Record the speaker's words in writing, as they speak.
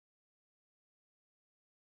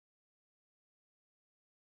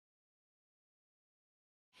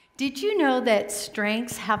Did you know that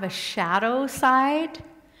strengths have a shadow side?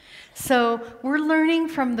 So we're learning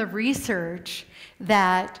from the research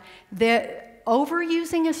that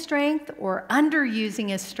overusing a strength or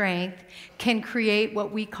underusing a strength can create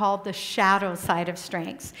what we call the shadow side of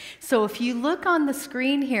strengths. So if you look on the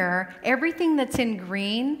screen here, everything that's in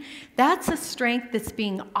green, that's a strength that's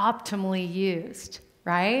being optimally used,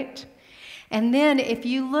 right? And then if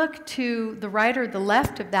you look to the right or the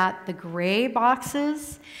left of that, the gray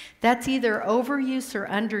boxes, that's either overuse or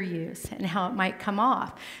underuse and how it might come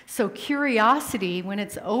off. So curiosity, when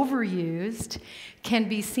it's overused, can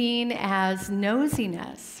be seen as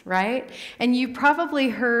nosiness, right? And you probably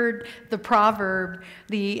heard the proverb,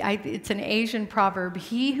 it's an Asian proverb,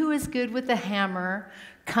 he who is good with a hammer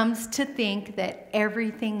comes to think that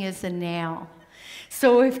everything is a nail.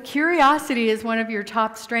 So if curiosity is one of your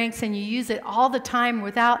top strengths and you use it all the time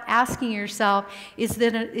without asking yourself, is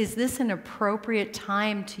this an appropriate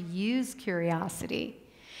time to use curiosity?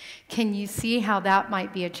 Can you see how that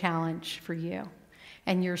might be a challenge for you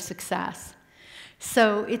and your success?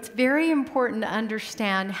 So it's very important to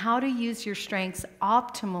understand how to use your strengths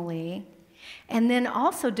optimally, and then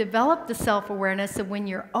also develop the self-awareness of when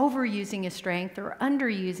you're overusing a strength or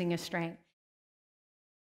underusing a strength.